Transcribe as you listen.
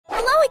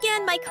Hello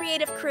again, my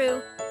creative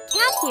crew.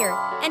 Kat here,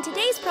 and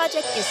today's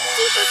project is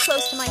super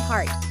close to my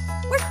heart.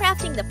 We're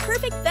crafting the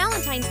perfect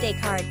Valentine's Day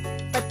card,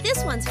 but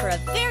this one's for a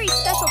very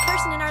special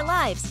person in our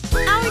lives,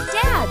 our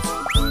dads.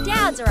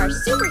 Dads are our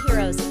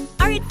superheroes,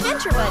 our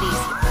adventure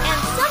buddies, and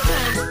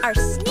sometimes our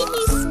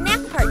sneaky snack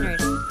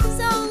partners.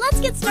 So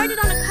let's get started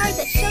on a card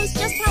that shows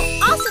just how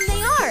awesome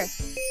they are.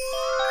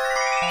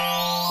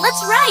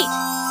 Let's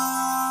write!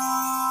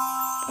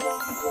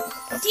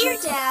 Dear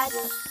Dad,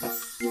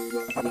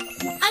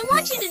 I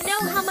want you to know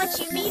how much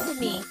you mean to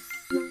me.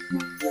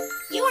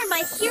 You are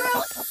my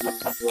hero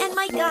and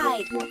my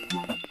guide.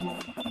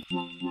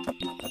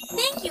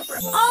 Thank you for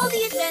all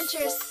the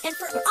adventures and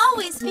for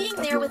always being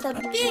there with a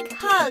big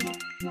hug.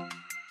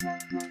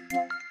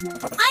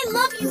 I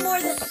love you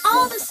more than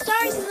all the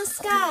stars in the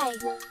sky.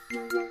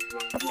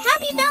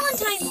 Happy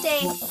Valentine's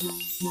Day.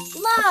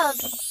 Love,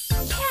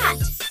 Kat.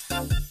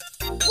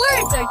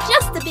 Words are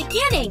just the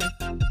beginning.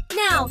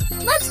 Now,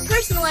 let's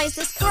personalize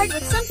this card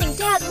with something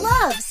Dad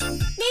loves.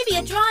 Maybe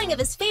a drawing of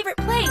his favorite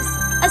place,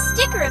 a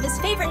sticker of his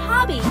favorite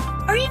hobby,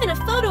 or even a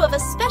photo of a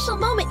special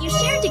moment you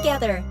shared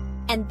together.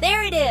 And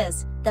there it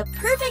is, the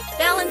perfect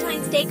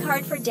Valentine's Day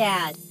card for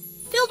Dad.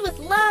 Filled with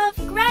love,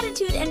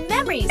 gratitude, and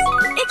memories,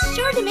 it's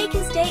sure to make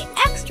his day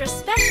extra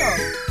special.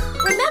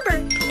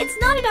 Remember, it's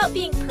not about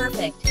being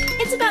perfect.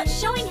 It's about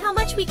showing how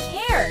much we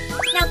care.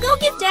 Now go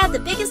give Dad the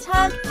biggest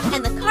hug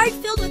and the card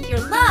filled with your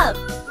love.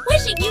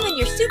 Wishing you and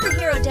your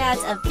superhero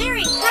dads a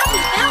very happy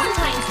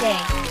Valentine's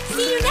Day.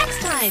 See you next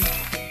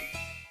time.